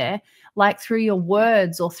out there. like through your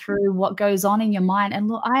words or through what goes on in your mind. And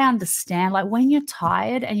look, I understand, like when you're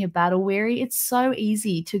tired and you're battle weary, it's so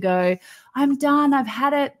easy to go, I'm done, I've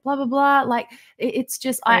had it, blah, blah, blah. Like it's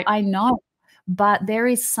just, Right. I know, but there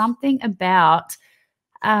is something about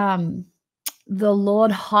the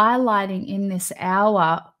Lord highlighting in this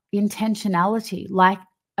hour intentionality, like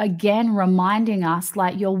again reminding us,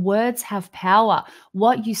 like your words have power.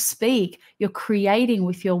 What you speak, you're creating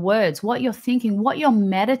with your words. What you're thinking, what you're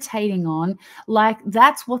meditating on, like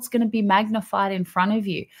that's what's going to be magnified in front of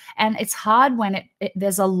you. And it's hard when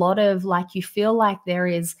there's a lot of, like, you feel like there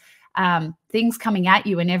is things coming at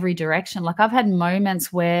you in every direction. Like I've had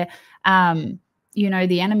moments where you know,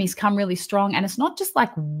 the enemy's come really strong, and it's not just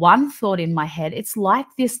like one thought in my head. It's like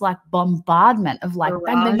this, like bombardment of like bang,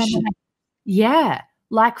 bang, bang, bang, bang. Yeah,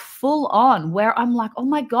 like full on, where I'm like, oh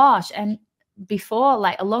my gosh. And before,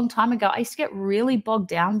 like a long time ago, I used to get really bogged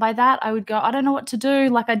down by that. I would go, I don't know what to do.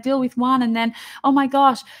 Like I deal with one, and then, oh my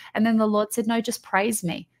gosh. And then the Lord said, no, just praise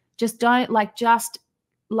me. Just don't, like, just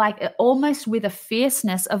like almost with a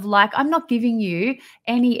fierceness of like, I'm not giving you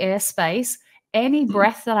any airspace. Any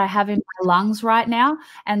breath that I have in my lungs right now,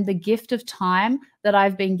 and the gift of time that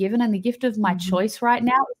I've been given, and the gift of my choice right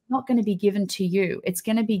now, is not going to be given to you. It's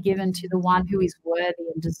going to be given to the one who is worthy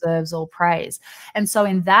and deserves all praise. And so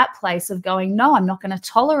in that place of going, no, I'm not going to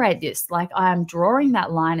tolerate this. Like I am drawing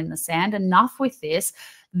that line in the sand. Enough with this.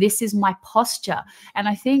 This is my posture. And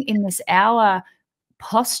I think in this hour,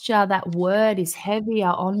 posture, that word is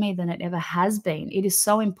heavier on me than it ever has been. It is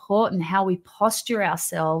so important how we posture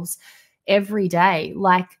ourselves every day,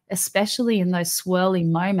 like especially in those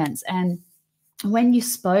swirling moments. And when you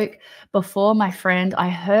spoke before, my friend, I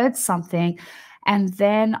heard something, and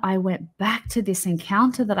then I went back to this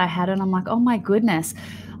encounter that I had, and I'm like, oh my goodness,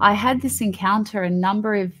 I had this encounter a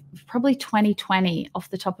number of, probably 2020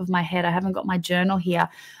 off the top of my head. I haven't got my journal here,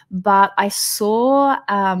 but I saw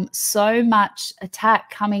so much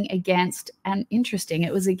attack coming against, and interesting,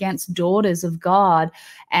 it was against daughters of God,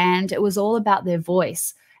 and it was all about their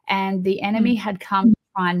voice. And the enemy had come to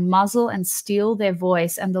try and muzzle and steal their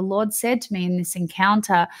voice. And the Lord said to me in this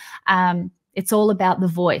encounter, it's all about the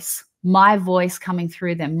voice, my voice coming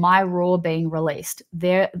through them, my roar being released,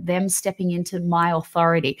 them stepping into my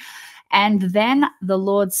authority. And then the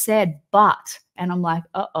Lord said, but, and I'm like,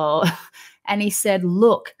 uh-oh. And he said,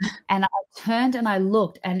 look. And I turned and I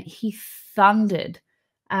looked, and he thundered,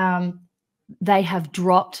 they have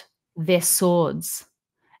dropped their swords.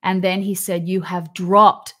 And then he said, you have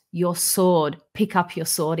dropped your sword. Pick up your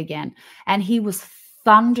sword again. And he was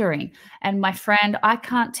thundering. And my friend, I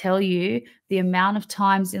can't tell you the amount of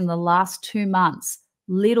times in the last 2 months,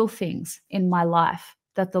 little things in my life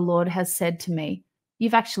that the Lord has said to me,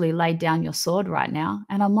 you've actually laid down your sword right now.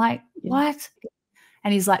 And I'm like, what?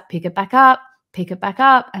 And he's like, pick it back up, pick it back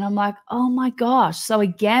up. And I'm like, oh my gosh. So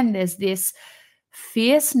again, there's this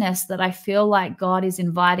fierceness that I feel like God is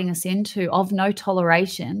inviting us into, of no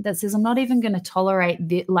toleration, that says, I'm not even going to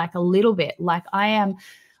tolerate like a little bit. Like I am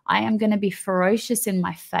going to be ferocious in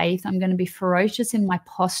my faith. I'm going to be ferocious in my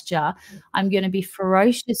posture. I'm going to be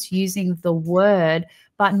ferocious using the word,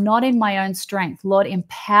 but not in my own strength. Lord,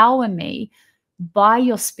 empower me by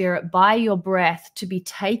your spirit, by your breath, to be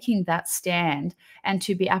taking that stand and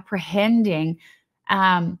to be apprehending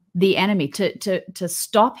the enemy, to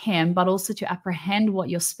stop him, but also to apprehend what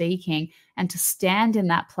you're speaking, and to stand in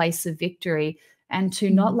that place of victory, and to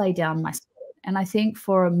not lay down my sword. And I think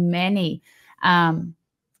for many, I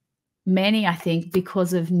think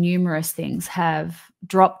because of numerous things, have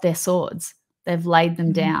dropped their swords. They've laid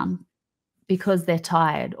them down because they're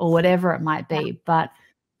tired or whatever it might be. But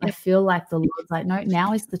I feel like the Lord's like, no,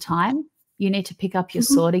 now is the time. You need to pick up your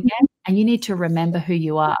sword again, and you need to remember who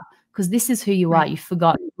you are. Because this is who you are. You've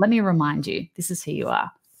forgotten. Let me remind you, this is who you are.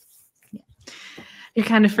 Yeah. You're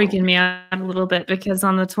kind of freaking me out a little bit, because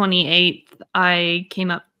on the 28th, I came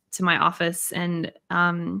up to my office, and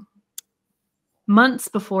months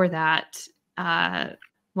before that,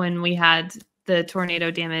 when we had the tornado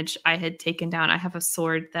damage, I had taken down, I have a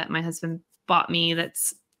sword that my husband bought me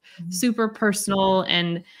that's super personal,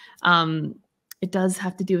 and it does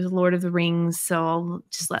have to do with Lord of the Rings, so I'll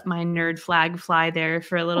just let my nerd flag fly there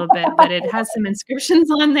for a little bit. But it has some inscriptions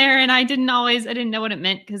on there, and I didn't know what it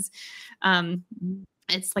meant, because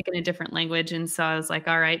it's like in a different language. And so I was like,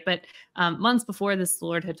 all right. But months before this, the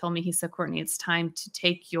Lord had told me, he said, Courtney, it's time to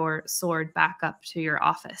take your sword back up to your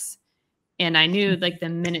office. And I knew, like, the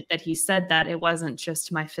minute that he said that, it wasn't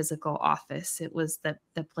just my physical office. It was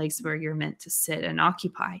the place where you're meant to sit and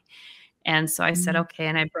occupy. And so I said, okay.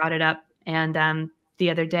 And I brought it up. And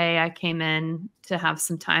the other day I came in to have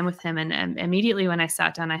some time with him. And immediately when I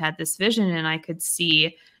sat down, I had this vision, and I could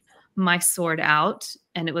see my sword out,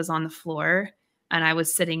 and it was on the floor, and I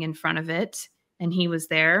was sitting in front of it, and he was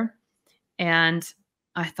there. And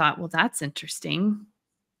I thought, well, that's interesting.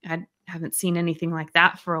 I haven't seen anything like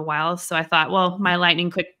that for a while. So I thought, well, my lightning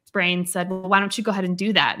quick brain said, well, why don't you go ahead and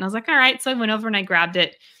do that? And I was like, all right. So I went over and I grabbed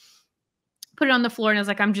it, put it on the floor, and I was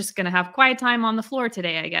like, I'm just going to have quiet time on the floor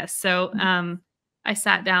today, I guess. So I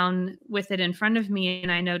sat down with it in front of me,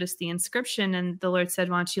 and I noticed the inscription, and the Lord said,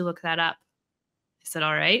 why don't you look that up? I said,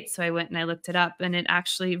 all right. So I went and I looked it up, and it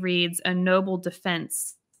actually reads, a noble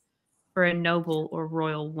defense for a noble or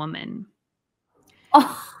royal woman.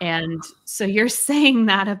 Oh. And so you're saying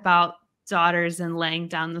that about daughters and laying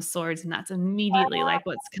down the swords, and that's immediately like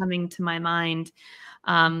what's coming to my mind.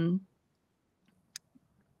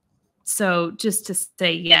 So just to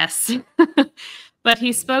say yes, but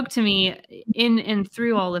he spoke to me in and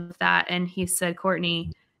through all of that. And he said,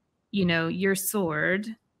 Courtney, you know, your sword,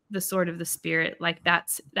 the sword of the Spirit, like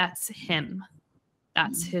that's him.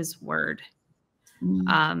 That's his word.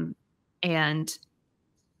 And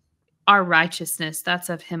our righteousness, that's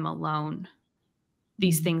of him alone.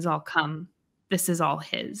 These things all come. This is all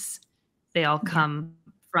his. They all come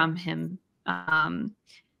from him. And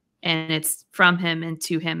it's from him and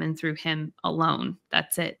to him and through him alone.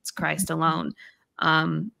 That's it. It's Christ alone.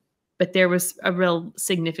 But there was a real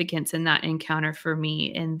significance in that encounter for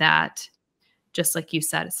me, in that, just like you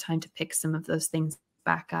said, it's time to pick some of those things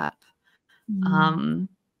back up. And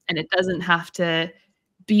it doesn't have to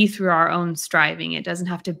be through our own striving. It doesn't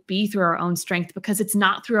have to be through our own strength, because it's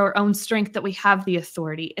not through our own strength that we have the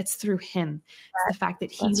authority. It's through him. It's the fact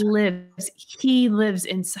that he lives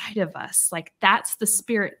inside of us. Like, that's the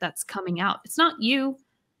Spirit that's coming out. It's not you,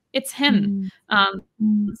 it's him.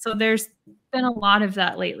 So there's been a lot of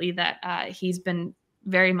that lately that he's been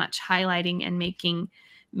very much highlighting and making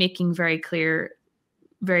very clear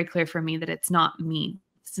for me that it's not me.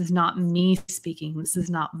 This is not me speaking. This is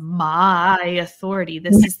not my authority.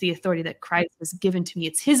 This is the authority that Christ has given to me.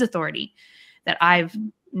 It's his authority that I've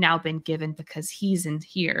now been given because he's in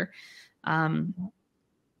here.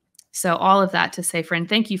 So all of that to say, friend,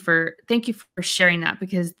 thank you for sharing that,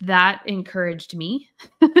 because that encouraged me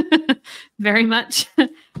very much,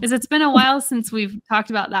 because it's been a while since we've talked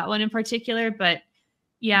about that one in particular. But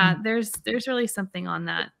yeah, there's really something on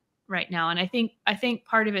that right now. And I think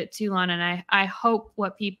part of it too, Lana, and I hope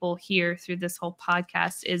what people hear through this whole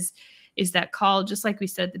podcast is that call, just like we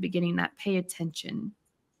said at the beginning, that pay attention,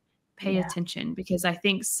 because I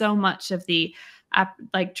think so much of the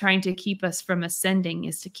like trying to keep us from ascending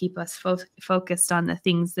is to keep us focused on the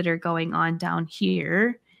things that are going on down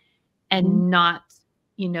here, and not,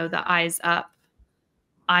 the eyes up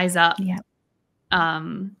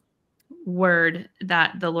word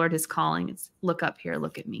that the Lord is calling. It's look up here,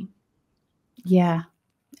 look at me. Yeah,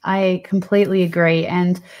 I completely agree.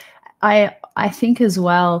 And I think as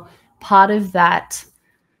well, part of that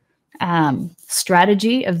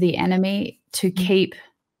strategy of the enemy to keep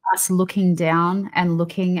us looking down and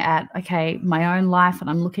looking at, okay, my own life,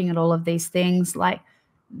 and I'm looking at all of these things, like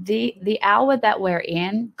the hour that we're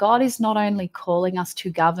in, God is not only calling us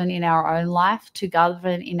to govern in our own life, to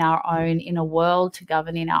govern in our own inner world, to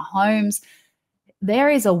govern in our homes. There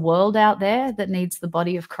is a world out there that needs the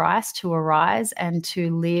body of Christ to arise and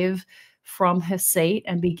to live from her seat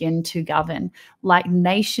and begin to govern. Like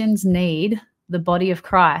nations need the body of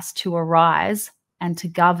Christ to arise and to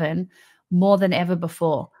govern more than ever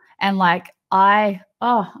before. And like I'm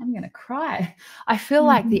going to cry. I feel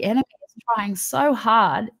like the enemy is trying so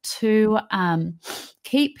hard to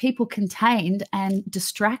keep people contained and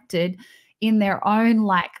distracted in their own,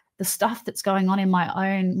 like the stuff that's going on in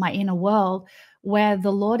my inner world, where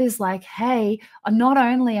the Lord is like, hey, not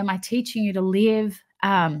only am I teaching you to live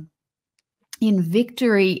in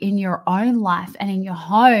victory in your own life and in your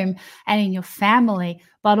home and in your family,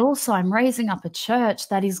 but also I'm raising up a church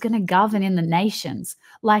that is going to govern in the nations.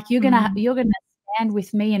 Like you're going to stand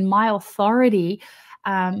with me in my authority,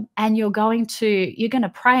 and you're going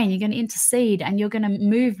to pray and you're going to intercede and you're going to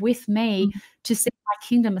move with me to see my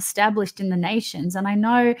kingdom established in the nations. And I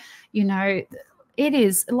know, it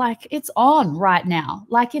is like it's on right now.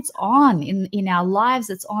 Like it's on in our lives.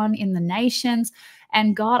 It's on in the nations.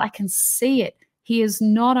 And God, I can see it. He is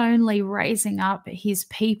not only raising up his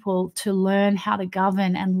people to learn how to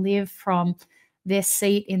govern and live from their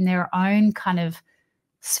seat in their own kind of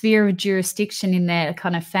sphere of jurisdiction, in their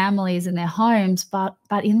kind of families and their homes, but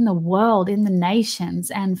in the world, in the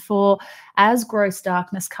nations. And for as gross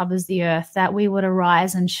darkness covers the earth, that we would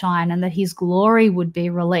arise and shine, and that his glory would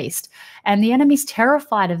be released. And the enemy's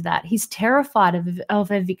terrified of that. He's terrified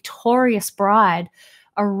of a victorious bride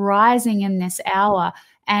arising in this hour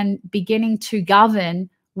and beginning to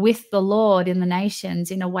govern with the Lord in the nations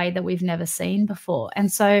in a way that we've never seen before.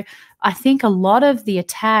 And so I think a lot of the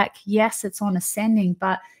attack, yes, it's on ascending,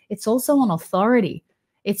 but it's also on authority.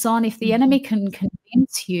 It's on, if the enemy can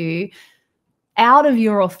convince you out of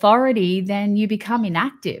your authority, then you become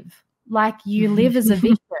inactive. Like you live as a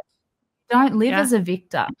victim. Don't live as a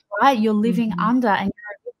victor, right? You're living under, and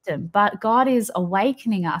you're a victim. But God is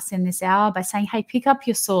awakening us in this hour by saying, hey, pick up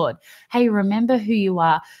your sword. Hey, remember who you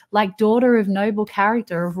are. Like daughter of noble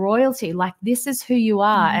character, of royalty. Like this is who you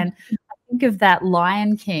are. And I think of that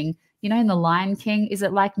Lion King. You know, in the Lion King, is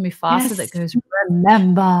it like Mufasa that goes,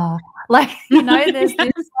 remember? Like, you know, there's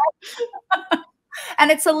this. And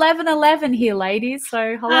it's 11:11 here, ladies.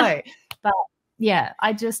 So hello. But yeah,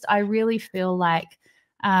 I really feel like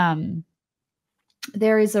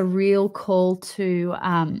there is a real call to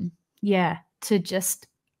to just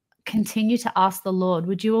continue to ask the Lord,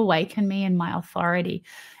 would you awaken me in my authority,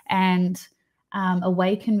 and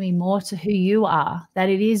awaken me more to who you are, that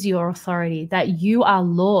it is your authority, that you are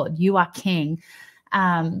Lord, you are King.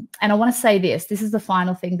 And I want to say this is the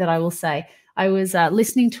final thing that I will say. I was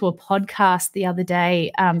listening to a podcast the other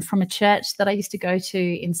day from a church that I used to go to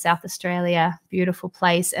in South Australia, beautiful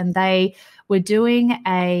place, and they were doing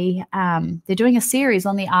they're doing a series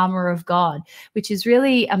on the armor of God, which is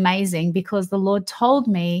really amazing because the Lord told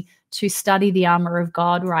me to study the armor of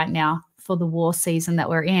God right now for the war season that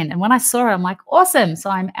we're in. And when I saw it, I'm like, awesome. So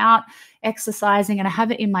I'm out exercising and I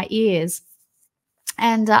have it in my ears.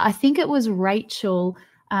 And I think it was Rachel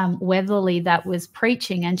Weatherly that was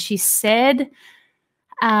preaching, and she said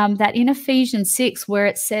that in Ephesians 6, where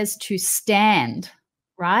it says to stand,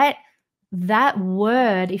 right? That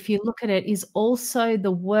word, if you look at it, is also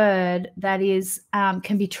the word that is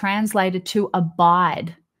can be translated to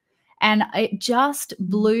abide. And it just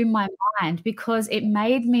blew my mind because it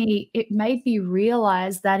made me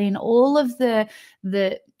realize that in all of the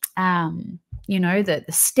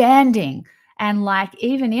standing, and like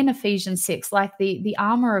even in Ephesians 6, like the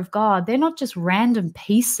armor of God, they're not just random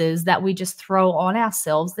pieces that we just throw on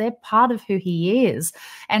ourselves. They're part of who he is.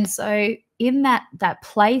 And so in that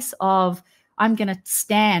place of, I'm going to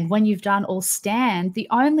stand, when you've done all stand, the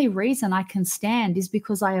only reason I can stand is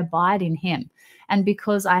because I abide in him. And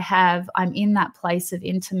because I'm in that place of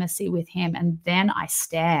intimacy with him, and then I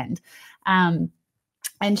stand.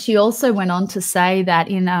 And she also went on to say that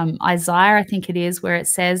in Isaiah, I think it is, where it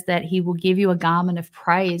says that he will give you a garment of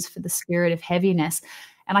praise for the spirit of heaviness.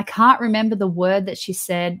 And I can't remember the word that she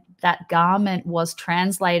said that garment was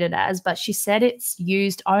translated as, but she said it's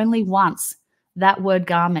used only once, that word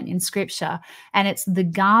garment, in scripture. And it's the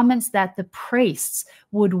garments that the priests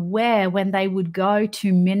would wear when they would go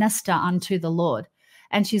to minister unto the Lord.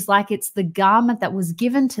 And she's like, it's the garment that was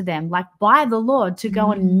given to them, like by the Lord, to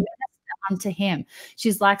go and minister unto him.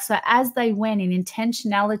 She's like, so as they went in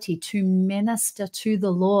intentionality to minister to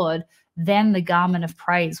the Lord, then the garment of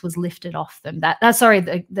praise was lifted off them.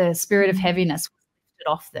 The spirit of heaviness was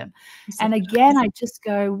lifted off them. And again, I just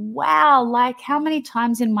go, wow, like how many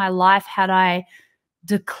times in my life had I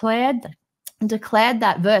declared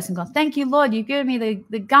that verse and gone, thank you, Lord, you've given me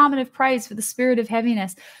the garment of praise for the spirit of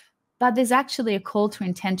heaviness. But there's actually a call to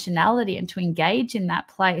intentionality and to engage in that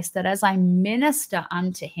place, that as I minister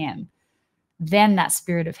unto him, then that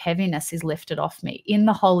spirit of heaviness is lifted off me in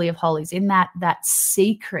the Holy of Holies, in that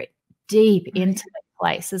secret, deep, intimate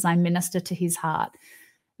place. As I minister to his heart,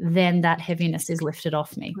 then that heaviness is lifted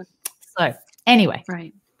off me. So anyway,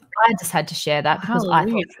 right. I just had to share that because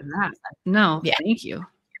Hallelujah I thought for that. No, yeah. Thank you.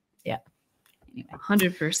 Yeah. Anyway.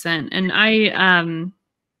 100%. And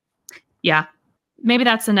maybe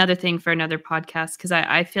that's another thing for another podcast, because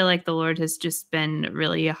I feel like the Lord has just been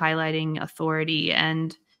really highlighting authority,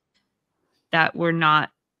 and that we're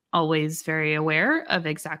not always very aware of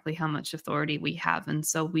exactly how much authority we have. And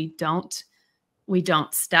so we don't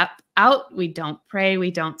step out, we don't pray,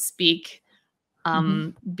 we don't speak,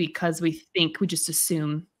 because we just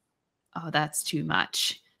assume, oh, that's too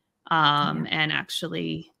much. And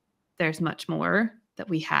actually there's much more that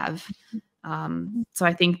we have. So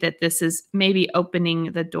I think that this is maybe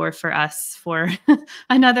opening the door for us for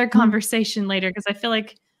another conversation later, because I feel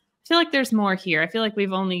like there's more here. I feel like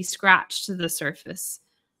we've only scratched the surface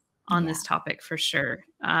on this topic for sure.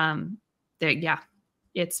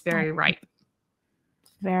 It's very ripe.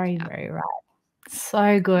 Very, very right.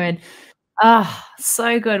 So good. Oh,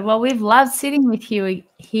 so good. Well, we've loved sitting with you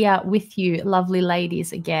here with you, lovely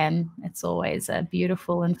ladies, again. It's always a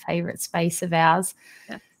beautiful and favorite space of ours.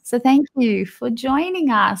 Yeah. So thank you for joining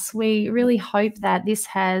us. We really hope that this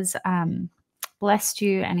has blessed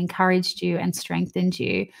you and encouraged you and strengthened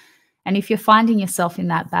you. And if you're finding yourself in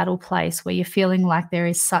that battle place where you're feeling like there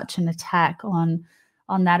is such an attack on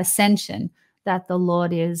that ascension that the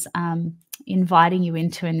Lord is inviting you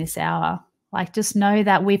into in this hour. Like, just know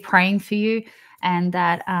that we're praying for you, and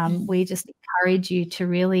that we just encourage you to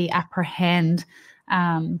really apprehend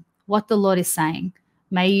what the Lord is saying.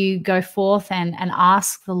 May you go forth and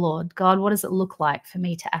ask the Lord, God, what does it look like for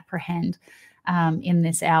me to apprehend in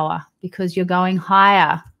this hour? Because you're going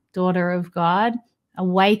higher, daughter of God,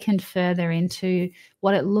 awakened further into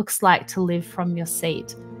what it looks like to live from your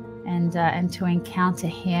seat, and to encounter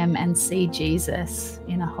him and see Jesus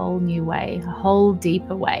in a whole new way, a whole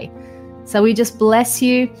deeper way. So we just bless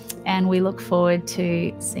you, and we look forward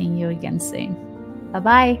to seeing you again soon.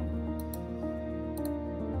 Bye-bye.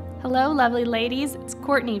 Hello, lovely ladies. It's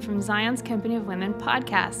Courtney from Zion's Company of Women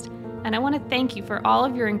podcast, and I want to thank you for all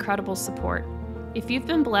of your incredible support. If you've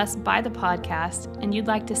been blessed by the podcast and you'd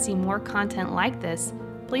like to see more content like this,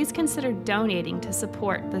 please consider donating to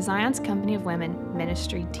support the Zion's Company of Women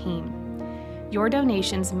ministry team. Your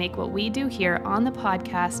donations make what we do here on the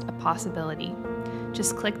podcast a possibility.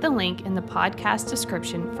 Just click the link in the podcast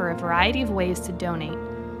description for a variety of ways to donate,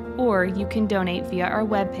 or you can donate via our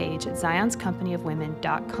webpage at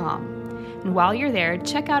zionscompanyofwomen.com. And while you're there,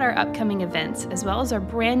 check out our upcoming events, as well as our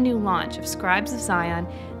brand new launch of Scribes of Zion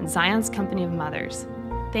and Zion's Company of Mothers.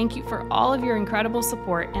 Thank you for all of your incredible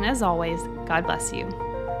support, and as always, God bless you.